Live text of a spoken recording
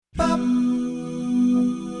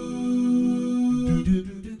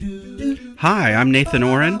Hi, I'm Nathan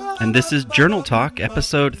Oren, and this is Journal Talk,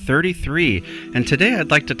 episode 33, and today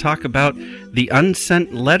I'd like to talk about the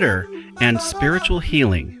unsent letter and spiritual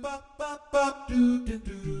healing.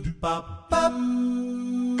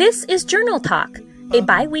 This is Journal Talk, a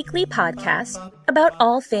bi-weekly podcast about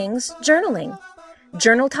all things journaling.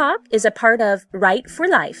 Journal Talk is a part of Write for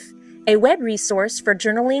Life, a web resource for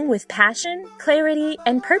journaling with passion, clarity,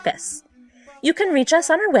 and purpose. You can reach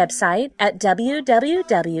us on our website at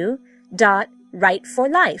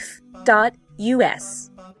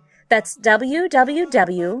www.writeforlife.us. That's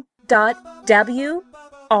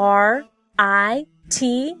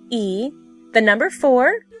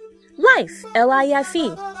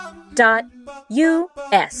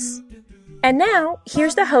And now,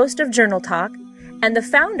 here's the host of Journal Talk and the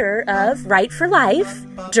founder of Write for Life,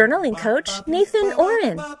 journaling coach Nathan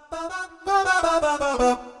Oren.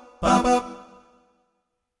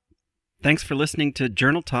 Thanks for listening to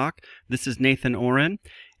Journal Talk. This is Nathan Oren,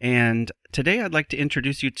 and today I'd like to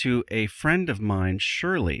introduce you to a friend of mine,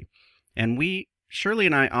 Shirley. And Shirley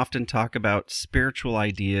and I often talk about spiritual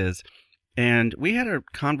ideas, and we had a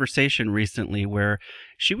conversation recently where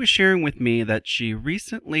she was sharing with me that she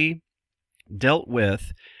recently dealt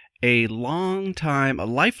with a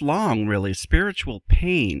lifelong, really, spiritual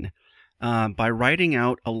pain by writing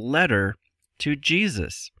out a letter to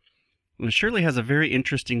Jesus. Well, Shirley has a very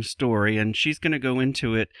interesting story, and she's going to go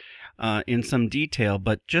into it in some detail,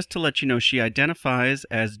 but just to let you know, she identifies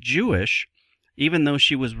as Jewish, even though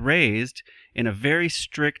she was raised in a very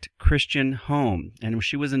strict Christian home, and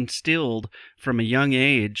she was instilled from a young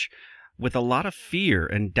age with a lot of fear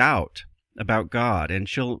and doubt about God, and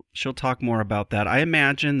she'll talk more about that. I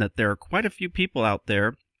imagine that there are quite a few people out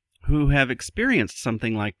there who have experienced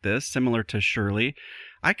something like this, similar to Shirley.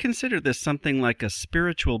 I consider this something like a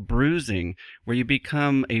spiritual bruising, where you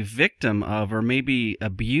become a victim of or maybe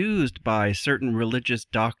abused by certain religious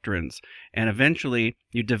doctrines, and eventually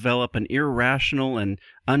you develop an irrational and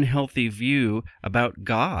unhealthy view about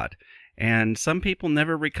God, and some people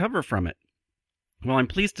never recover from it. Well, I'm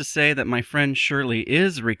pleased to say that my friend Shirley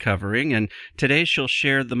is recovering, and today she'll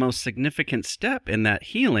share the most significant step in that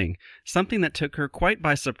healing, something that took her quite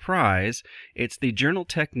by surprise. It's the journal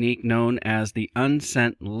technique known as the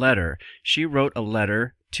unsent letter. She wrote a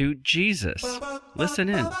letter to Jesus. Listen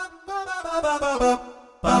in.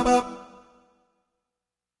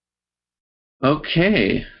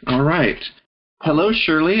 Okay, all right. Hello,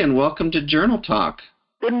 Shirley, and welcome to Journal Talk.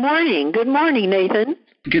 Good morning. Good morning, Nathan.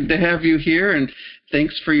 Good to have you here, and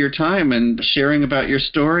thanks for your time and sharing about your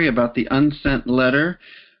story about the unsent letter.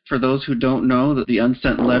 For those who don't know, that the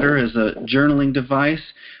unsent letter is a journaling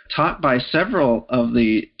device taught by several of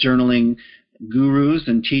the journaling gurus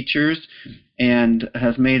and teachers and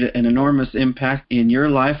has made an enormous impact in your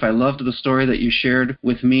life. I loved the story that you shared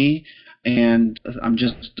with me, and I'm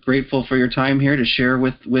just grateful for your time here to share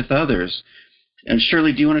with others. And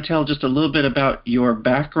Shirley, do you want to tell just a little bit about your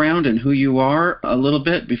background and who you are a little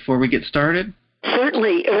bit before we get started?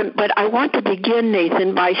 Certainly, but I want to begin,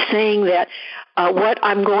 Nathan, by saying that what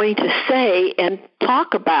I'm going to say and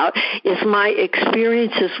talk about is my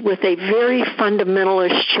experiences with a very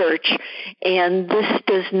fundamentalist church, and this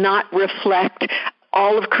does not reflect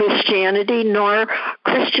all of Christianity nor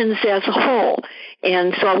Christians as a whole.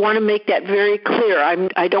 And so I want to make that very clear.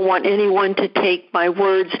 I don't want anyone to take my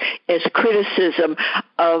words as criticism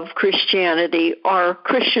of Christianity or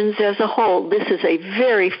Christians as a whole. This is a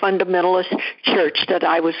very fundamentalist church that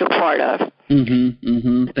I was a part of.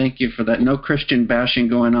 Thank you for that. No Christian bashing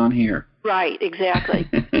going on here. Right, exactly.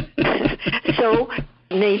 So,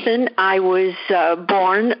 Nathan, I was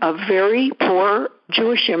born of very poor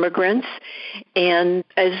Jewish immigrants, and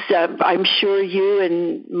as I'm sure you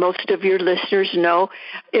and most of your listeners know,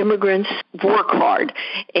 immigrants work hard,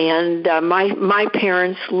 and my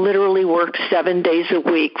parents literally worked 7 days a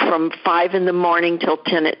week from 5 in the morning till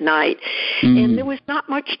 10 at night, and there was not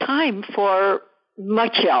much time for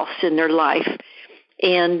much else in their life.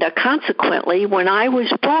 And consequently, when I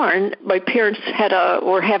was born, my parents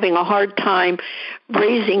were having a hard time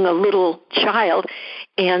raising a little child.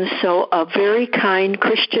 And so a very kind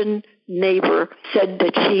Christian neighbor said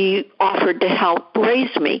that she offered to help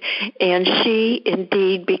raise me. And she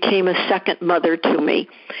indeed became a second mother to me.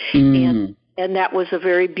 And that was a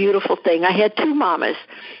very beautiful thing. I had two mamas.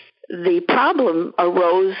 The problem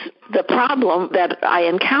that I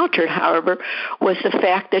encountered, however, was the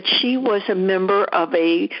fact that she was a member of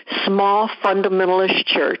a small fundamentalist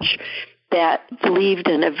church that believed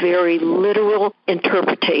in a very literal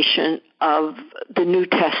interpretation of the New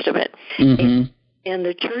Testament. And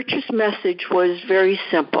the church's message was very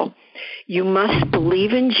simple. You must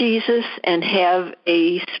believe in Jesus and have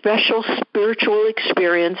a special spiritual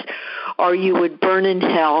experience, or you would burn in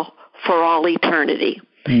hell for all eternity.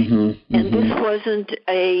 Mm-hmm, and this wasn't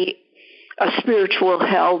a spiritual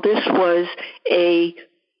hell. This was a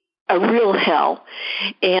real hell,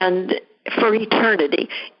 and for eternity.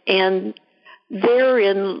 And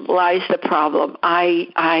therein lies the problem. I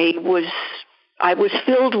was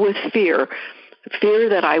filled with fear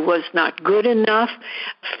that I was not good enough,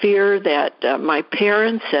 fear that my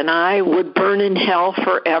parents and I would burn in hell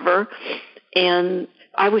forever. And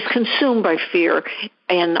I was consumed by fear.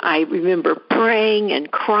 And I remember praying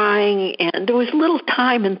and crying, and there was little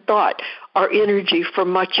time and thought or energy for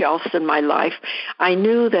much else in my life. I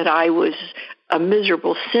knew that I was a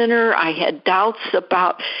miserable sinner. I had doubts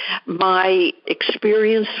about my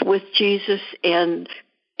experience with Jesus, and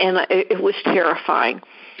it was terrifying.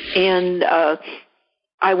 And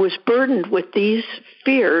I was burdened with these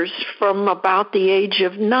fears from about the age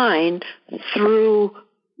of 9 through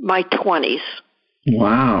my 20s.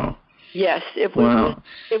 Wow. Yes, it was. Wow.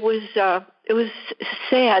 It was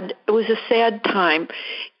sad. It was a sad time.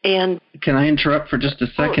 And can I interrupt for just a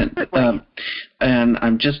second? And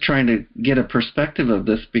I'm just trying to get a perspective of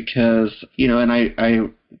this because, and I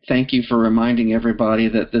thank you for reminding everybody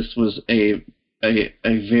that this was a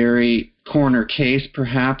very corner case,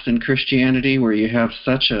 perhaps, in Christianity, where you have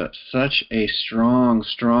such a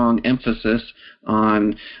strong emphasis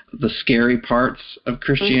on the scary parts of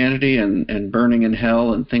Christianity and burning in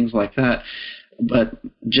hell and things like that. But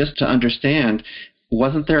just to understand,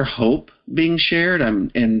 wasn't there hope being shared?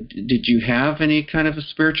 And did you have any kind of a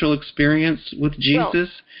spiritual experience with Jesus?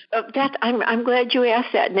 Well, I'm glad you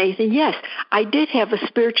asked that, Nathan. Yes, I did have a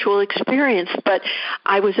spiritual experience, but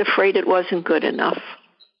I was afraid it wasn't good enough.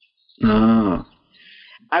 Oh.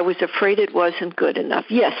 I was afraid it wasn't good enough.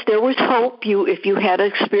 Yes, there was hope. If you had a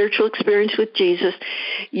spiritual experience with Jesus,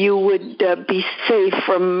 you would be safe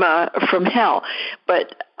from hell.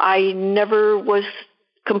 But I never was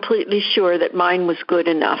completely sure that mine was good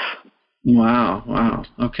enough. Wow.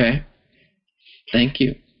 Okay. Thank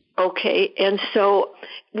you. Okay, and so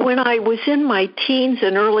when I was in my teens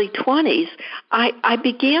and early 20s, I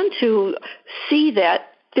began to see that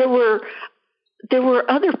there were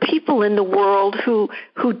other people in the world who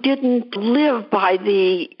didn't live by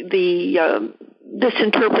this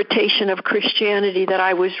interpretation of Christianity that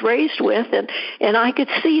I was raised with, and I could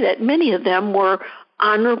see that many of them were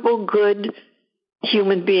honorable, good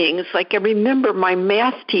human beings. Like I remember my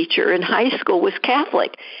math teacher in high school was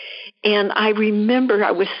Catholic. And I remember I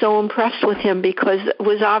was so impressed with him because it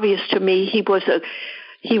was obvious to me he was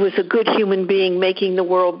a good human being making the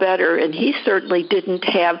world better. And he certainly didn't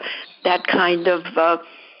have that kind of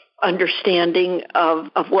understanding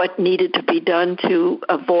of what needed to be done to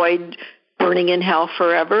avoid burning in hell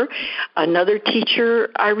forever. Another teacher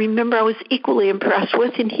I remember I was equally impressed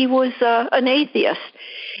with, and he was an atheist.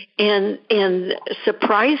 And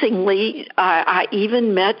surprisingly, I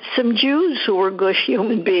even met some Jews who were good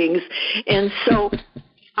human beings. And so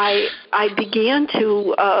I began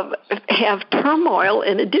to have turmoil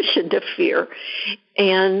in addition to fear.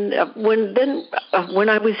 And when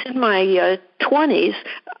I was in my 20s,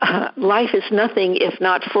 life is nothing if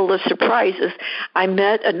not full of surprises. I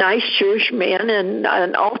met a nice Jewish man,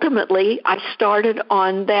 and ultimately I started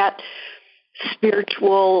on that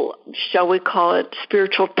spiritual, shall we call it,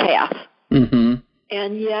 spiritual path. Mm-hmm.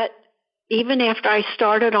 And yet, even after I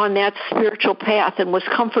started on that spiritual path and was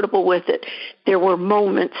comfortable with it, there were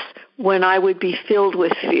moments when I would be filled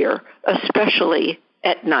with fear, especially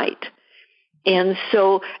at night. And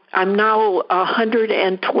so I'm now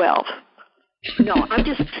 112. No, I'm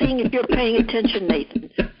just seeing if you're paying attention,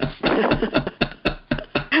 Nathan.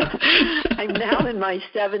 I'm now in my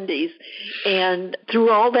 70s, and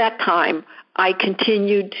through all that time, I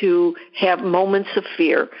continued to have moments of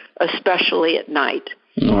fear, especially at night.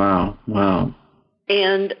 Wow.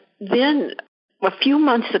 And then a few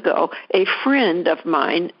months ago, a friend of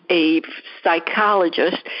mine, a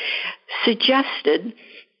psychologist, suggested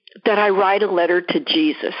that I write a letter to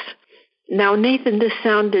Jesus. Now, Nathan, this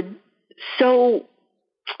sounded so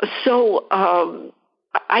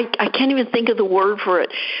I can't even think of the word for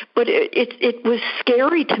it, but it was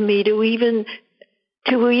scary to me to even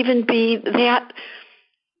be that,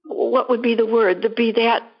 what would be the word, to be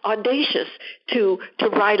that audacious to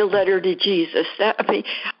write a letter to Jesus.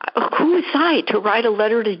 Who is I to write a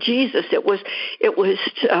letter to Jesus? It was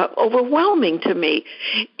overwhelming to me.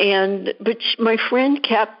 But my friend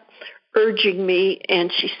kept urging me,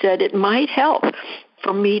 and she said it might help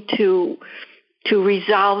for me to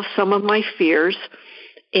resolve some of my fears.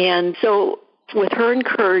 And so with her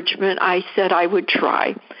encouragement, I said I would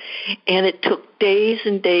try. And it took days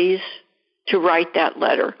and days to write that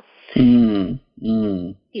letter. Indeed,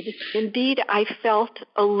 I felt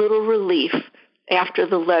a little relief after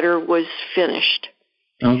the letter was finished.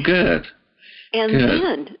 Oh, good. And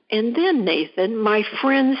then, Nathan, my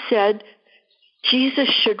friend said, Jesus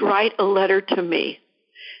should write a letter to me.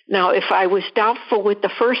 Now, if I was doubtful with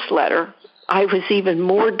the first letter, I was even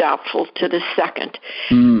more doubtful to the second.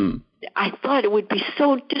 I thought it would be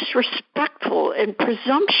so disrespectful and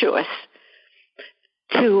presumptuous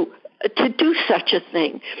to do such a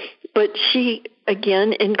thing. But she,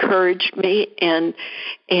 again, encouraged me, and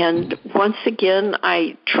once again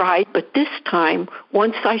I tried. But this time,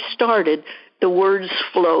 once I started, the words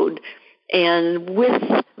flowed. And with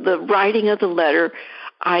the writing of the letter,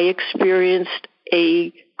 I experienced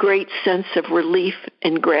a great sense of relief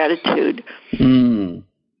and gratitude.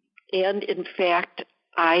 And in fact,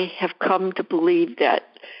 I have come to believe that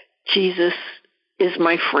Jesus is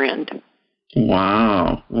my friend.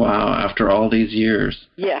 Wow. After all these years.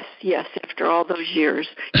 Yes, after all those years.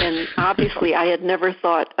 And obviously I had never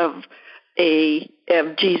thought of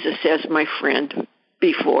Jesus as my friend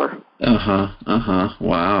before.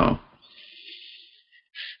 Wow.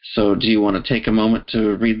 So do you want to take a moment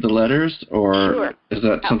to read the letters, or Sure. Is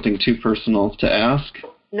that something too personal to ask?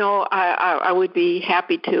 No, I would be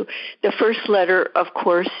happy to. The first letter, of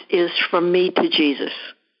course, is from me to Jesus.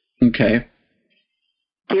 Okay.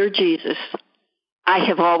 Dear Jesus, I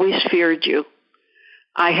have always feared you.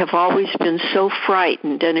 I have always been so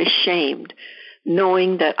frightened and ashamed,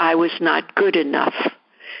 knowing that I was not good enough,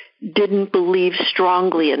 didn't believe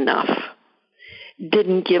strongly enough,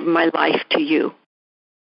 didn't give my life to you.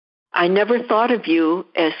 I never thought of you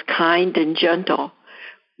as kind and gentle,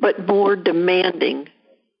 but more demanding,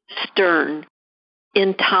 stern,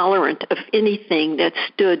 intolerant of anything that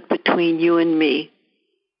stood between you and me.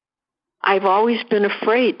 I've always been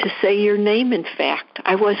afraid to say your name, in fact.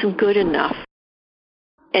 I wasn't good enough.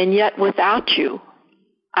 And yet without you,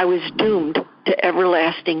 I was doomed to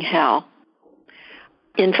everlasting hell.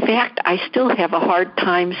 In fact, I still have a hard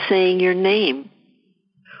time saying your name.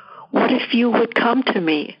 What if you would come to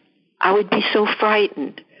me? I would be so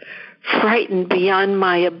frightened beyond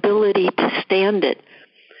my ability to stand it.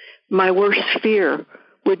 My worst fear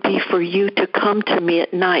would be for you to come to me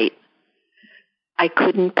at night. I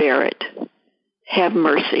couldn't bear it. Have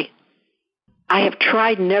mercy. I have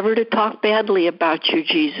tried never to talk badly about you,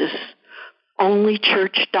 Jesus, only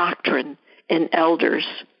church doctrine and elders.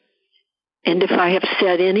 And if I have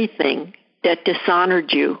said anything that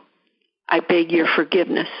dishonored you, I beg your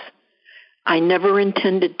forgiveness. I never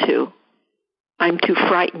intended to. I'm too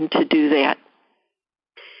frightened to do that.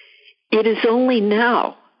 It is only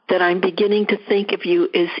now that I'm beginning to think of you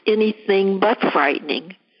as anything but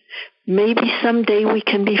frightening. Maybe someday we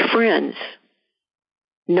can be friends.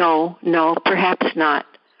 No, perhaps not.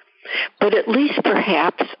 But at least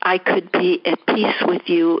perhaps I could be at peace with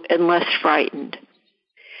you and less frightened.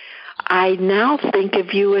 I now think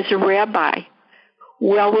of you as a rabbi,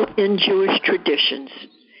 well within Jewish traditions.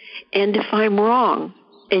 And if I'm wrong,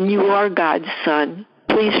 and you are God's son,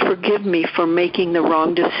 please forgive me for making the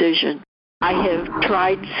wrong decision. I have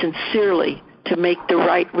tried sincerely to make the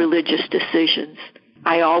right religious decisions.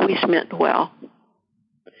 I always meant well.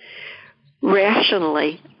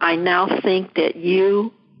 Rationally, I now think that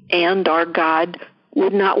you and our God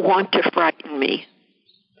would not want to frighten me.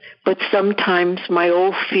 But sometimes my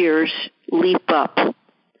old fears leap up.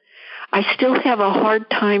 I still have a hard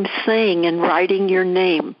time saying and writing your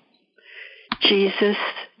name. Jesus,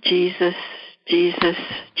 Jesus, Jesus,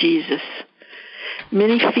 Jesus.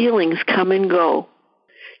 Many feelings come and go.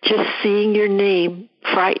 Just seeing your name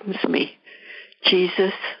frightens me.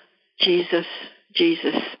 Jesus, Jesus,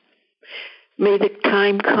 Jesus. May the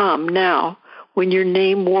time come now when your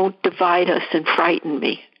name won't divide us and frighten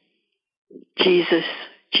me. Jesus,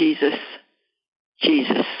 Jesus,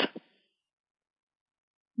 Jesus.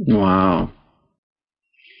 Wow.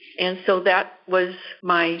 And so that was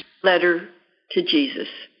my letter to Jesus.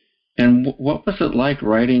 And what was it like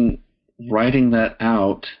writing that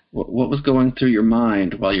out? What was going through your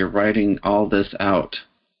mind while you're writing all this out?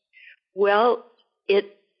 Well,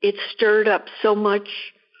 it stirred up so much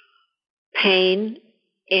pain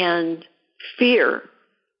and fear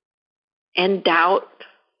and doubt.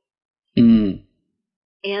 And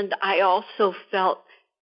I also felt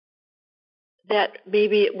that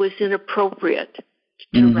maybe it was inappropriate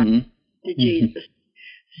to write to Jesus.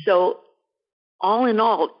 So all in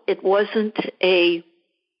all, it was a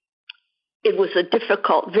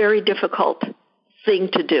difficult, very difficult thing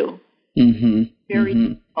to do. Very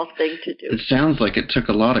difficult thing to do. It sounds like it took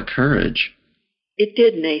a lot of courage. It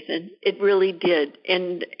did, Nathan. It really did.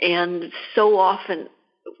 And so often,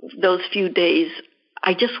 those few days,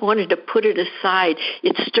 I just wanted to put it aside.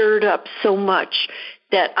 It stirred up so much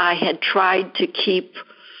that I had tried to keep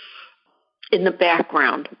in the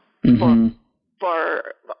background for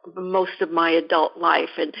most of my adult life,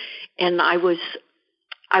 and I was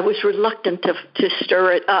reluctant to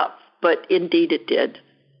stir it up, but indeed it did.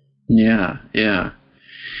 Yeah.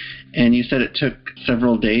 And you said it took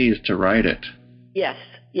several days to write it. Yes,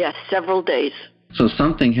 several days. So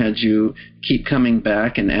something had you keep coming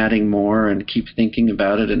back and adding more, and keep thinking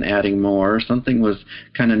about it and adding more. Something was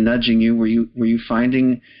kind of nudging you. Were you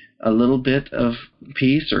finding a little bit of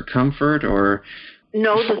peace or comfort, or?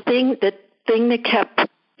 No, the thing that kept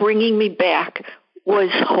bringing me back was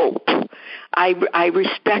hope. I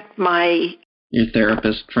respect your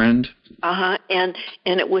therapist friend. And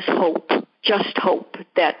it was hope, just hope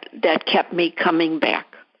that kept me coming back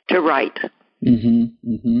to write.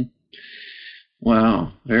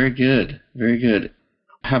 Wow, very good, very good.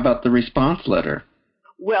 How about the response letter?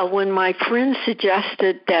 Well, when my friend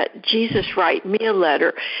suggested that Jesus write me a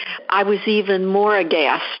letter, I was even more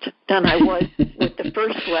aghast than I was with the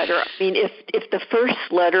first letter. I mean, if the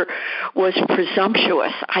first letter was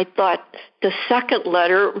presumptuous, I thought the second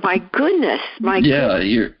letter, my goodness.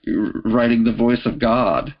 You're writing the voice of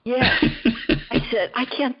God. Yes. I said, I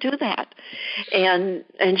can't do that. And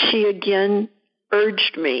she again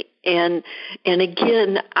urged me, and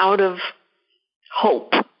again, out of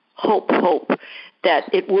hope,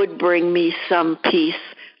 that it would bring me some peace,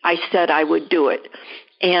 I said I would do it.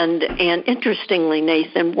 And interestingly,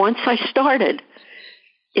 Nathan, once I started,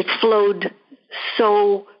 it flowed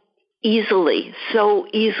so easily,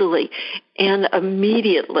 and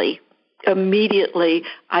immediately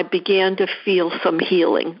I began to feel some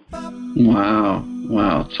healing.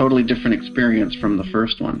 Wow. Totally different experience from the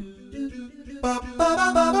first one.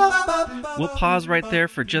 We'll pause right there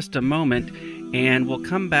for just a moment, and we'll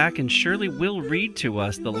come back, and Shirley will read to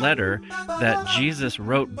us the letter that Jesus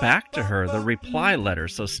wrote back to her, the reply letter.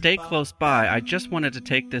 So stay close by. I just wanted to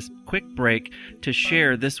take this quick break to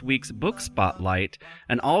share this week's book spotlight,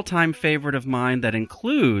 an all-time favorite of mine that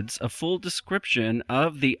includes a full description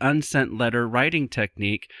of the unsent letter writing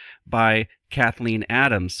technique by Kathleen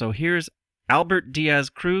Adams. So here's Albert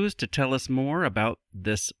Diaz-Cruz to tell us more about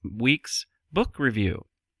this week's book review.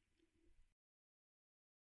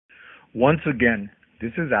 Once again,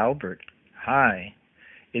 this is Albert. Hi.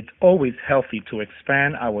 It's always healthy to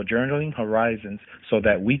expand our journaling horizons so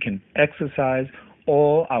that we can exercise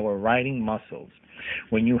all our writing muscles.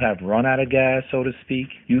 When you have run out of gas, so to speak,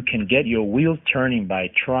 you can get your wheels turning by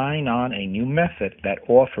trying on a new method that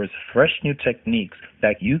offers fresh new techniques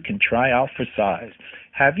that you can try out for size.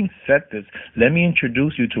 Having said this, let me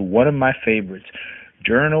introduce you to one of my favorites,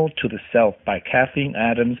 Journal to the Self by Kathleen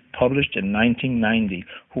Adams, published in 1990,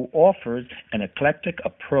 who offers an eclectic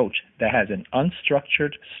approach that has an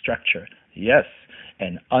unstructured structure. Yes,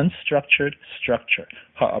 an unstructured structure.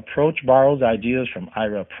 Her approach borrows ideas from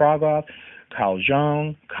Ira Progoff, Carl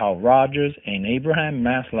Jung, Carl Rogers, and Abraham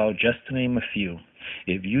Maslow, just to name a few.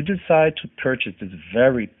 If you decide to purchase this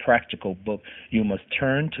very practical book, you must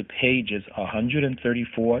turn to pages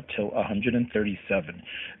 134 to 137.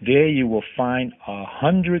 There you will find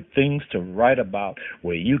 100 things to write about,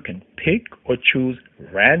 where you can pick or choose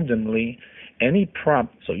randomly any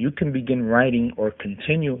prompt so you can begin writing or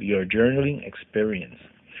continue your journaling experience.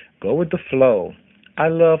 Go with the flow. I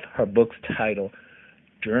love her book's title,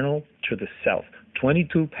 Journal to the Self,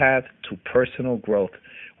 22 Paths to Personal Growth,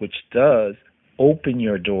 which does open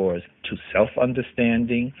your doors to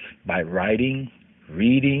self-understanding by writing,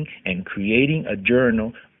 reading, and creating a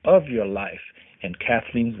journal of your life in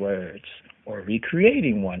Kathleen's words, or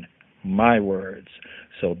recreating one, my words.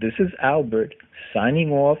 So this is Albert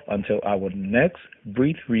signing off until our next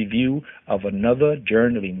brief review of another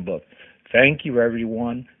journaling book. Thank you,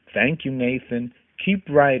 everyone. Thank you, Nathan. Keep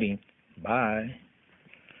writing. Bye.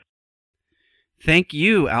 Thank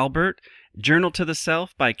you, Albert. Journal to the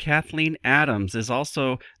Self by Kathleen Adams is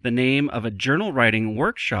also the name of a journal writing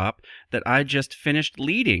workshop that I just finished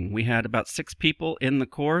leading. We had about 6 people in the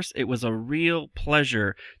course. It was a real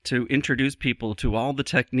pleasure to introduce people to all the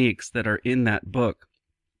techniques that are in that book.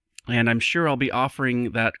 And I'm sure I'll be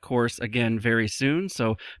offering that course again very soon,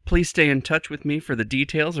 so please stay in touch with me for the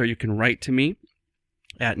details, or you can write to me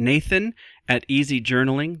at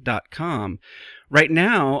nathan@easyjournaling.com. Right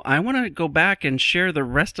now, I want to go back and share the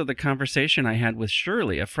rest of the conversation I had with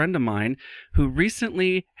Shirley, a friend of mine who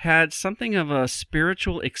recently had something of a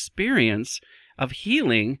spiritual experience of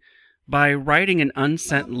healing by writing an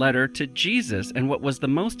unsent letter to Jesus. And what was the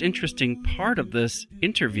most interesting part of this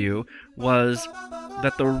interview was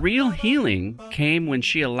that the real healing came when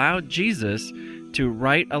she allowed Jesus to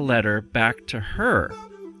write a letter back to her.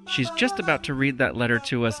 She's just about to read that letter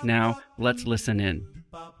to us now. Let's listen in.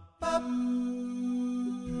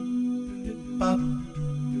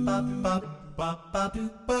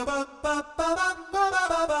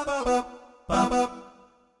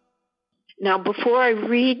 Now, before I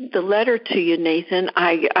read the letter to you, Nathan,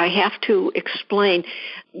 I have to explain.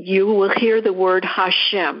 You will hear the word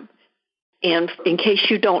Hashem. And in case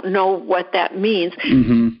you don't know what that means,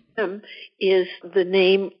 Hashem is the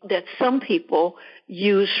name that some people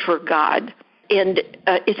use for God. And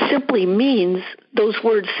it simply means, those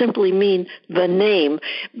words simply mean the name,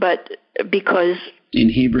 but because... In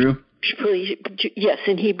Hebrew? Yes,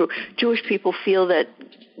 in Hebrew. Jewish people feel that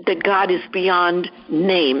God is beyond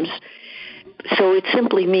names. So it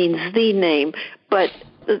simply means the name, but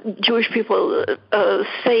Jewish people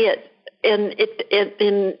say it, and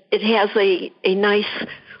it has a nice,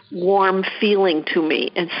 warm feeling to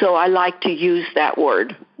me, and so I like to use that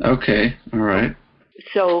word. Okay, all right.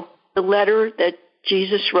 So the letter that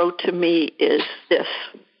Jesus wrote to me is this.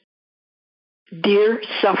 Dear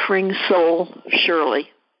suffering soul, Shirley,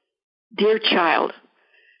 dear child,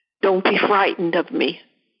 don't be frightened of me.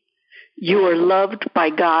 You are loved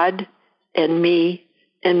by God and me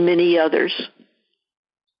and many others.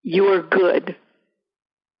 You are good.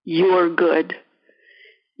 You are good.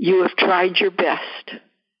 You have tried your best.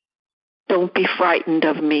 Don't be frightened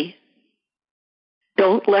of me.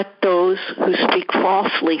 Don't let those who speak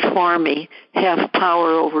falsely for me have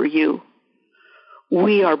power over you.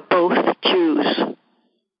 We are both Jews.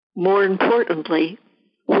 More importantly,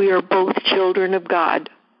 we are both children of God.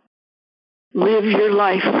 Live your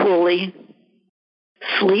life fully.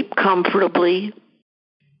 Sleep comfortably.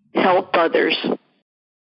 Help others.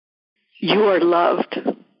 You are loved.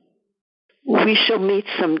 We shall meet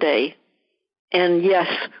someday. And yes,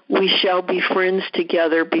 we shall be friends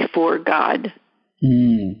together before God.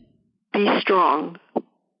 Be strong.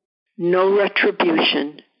 No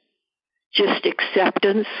retribution. Just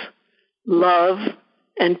acceptance, love,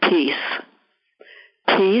 and peace.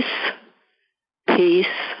 Peace, peace,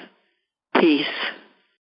 peace.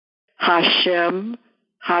 Hashem,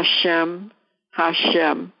 Hashem,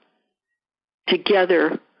 Hashem.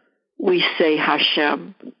 Together we say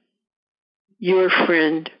Hashem. Your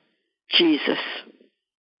friend, Jesus.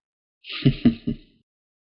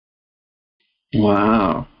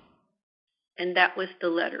 Wow. And that was the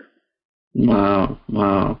letter. Wow,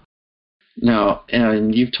 wow. Now,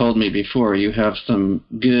 and you've told me before, you have some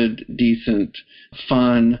good, decent,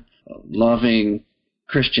 fun, loving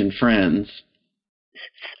Christian friends.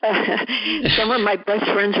 Some of my best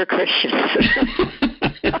friends are Christians.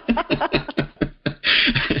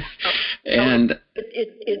 And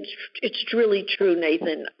it's really true,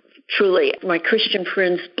 Nathan. Truly, my Christian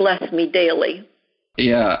friends bless me daily.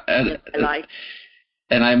 Yeah, and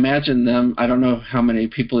I imagine them. I don't know how many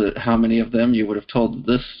of them you would have told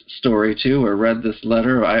this story to or read this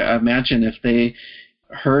letter. I imagine if they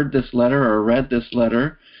heard this letter or read this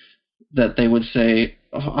letter, that they would say,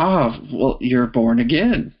 well, you're born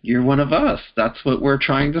again. You're one of us. That's what we're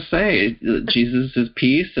trying to say. Jesus is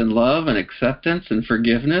peace and love and acceptance and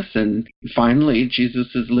forgiveness. And finally,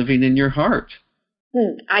 Jesus is living in your heart.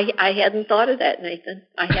 I hadn't thought of that, Nathan.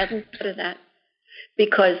 I hadn't thought of that.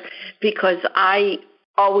 Because I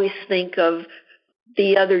always think of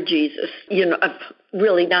the other Jesus,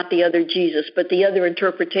 really not the other Jesus, but the other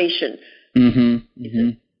interpretation.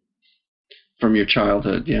 From your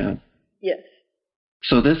childhood, yeah. Yes.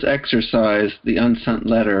 So this exercise, the unsent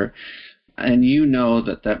letter, and you know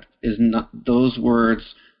that is not those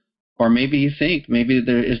words, or maybe you think, maybe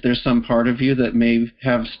there some part of you that may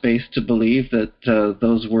have space to believe that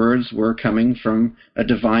those words were coming from a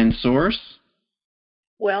divine source?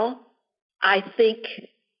 Well, I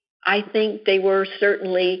think they were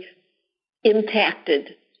certainly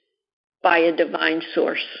impacted by a divine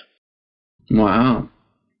source. Wow.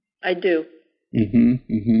 I do.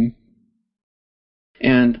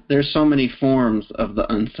 And there's so many forms of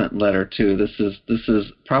the unsent letter too. This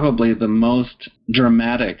is probably the most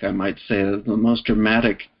dramatic, I might say, the most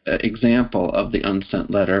dramatic example of the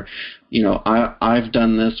unsent letter. I've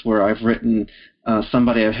done this where I've written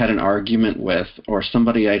somebody I've had an argument with, or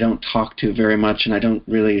somebody I don't talk to very much, and I don't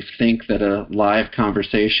really think that a live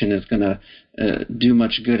conversation is going to do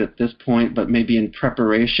much good at this point, but maybe in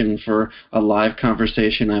preparation for a live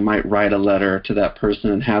conversation, I might write a letter to that person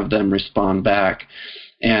and have them respond back.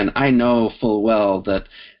 And I know full well that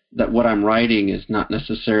what I'm writing is not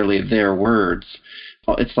necessarily their words,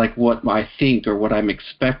 It's like what I think or what I'm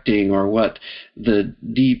expecting or what the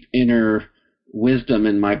deep inner wisdom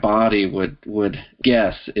in my body would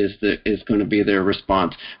guess is going to be their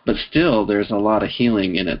response. But still, there's a lot of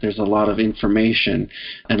healing in it. There's a lot of information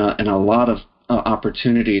and a lot of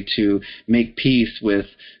opportunity to make peace with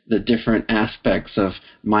the different aspects of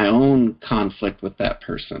my own conflict with that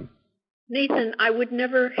person. Nathan, I would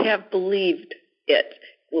never have believed it.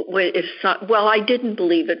 I didn't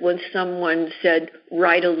believe it when someone said,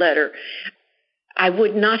 write a letter. I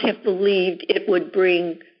would not have believed it would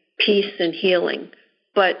bring peace and healing.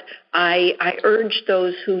 But I urge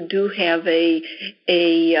those who do have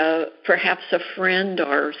perhaps a friend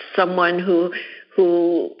or someone who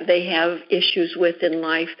they have issues with in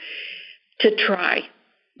life to try.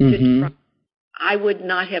 I would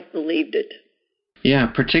not have believed it. Yeah,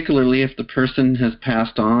 particularly if the person has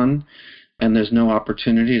passed on and there's no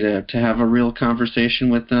opportunity to have a real conversation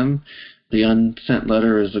with them. The unsent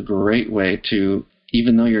letter is a great way to,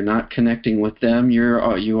 even though you're not connecting with them,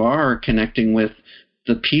 you are connecting with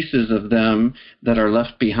the pieces of them that are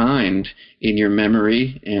left behind in your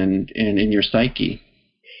memory and in your psyche.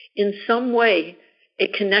 In some way, a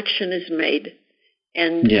connection is made,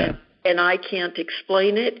 and I can't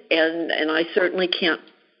explain it, and I certainly can't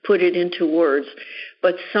put it into words,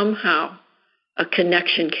 but somehow a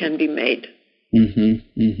connection can be made.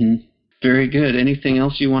 Very good. Anything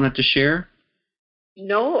else you wanted to share?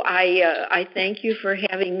 No, I thank you for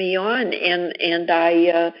having me on, and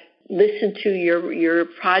I listen to your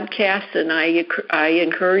podcast, and I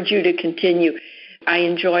encourage you to continue. I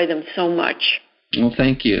enjoy them so much. Well,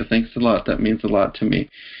 thank you. Thanks a lot. That means a lot to me.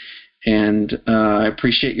 And I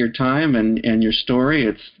appreciate your time and your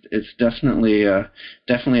story. It's definitely a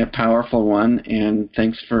powerful one. And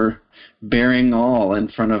thanks for bearing all in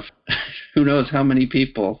front of who knows how many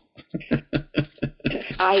people.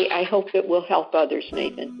 I hope it will help others,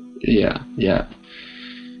 Nathan. Yeah.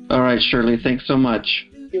 All right, Shirley. Thanks so much.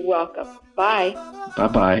 You're welcome. Bye.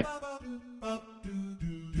 Bye-bye.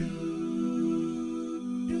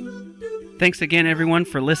 Thanks again, everyone,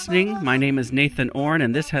 for listening. My name is Nathan Oren,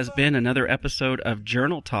 and this has been another episode of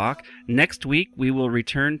Journal Talk. Next week, we will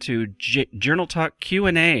return to Journal Talk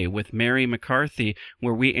Q&A with Mary McCarthy,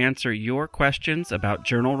 where we answer your questions about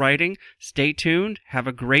journal writing. Stay tuned, have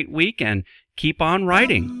a great week, and keep on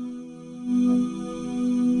writing.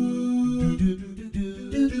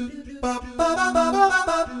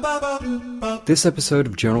 This episode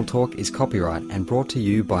of Journal Talk is copyright and brought to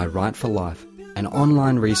you by Write for Life, an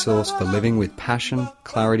online resource for living with passion,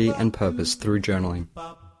 clarity, and purpose through journaling.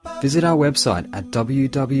 Visit our website at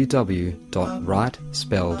www.write,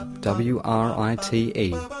 spelled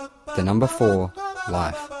W-R-I-T-E, 4,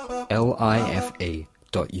 life,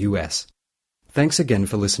 L-I-F-E.us. Thanks again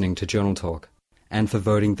for listening to Journal Talk, and for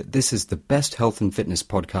voting that this is the best health and fitness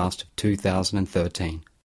podcast of 2013.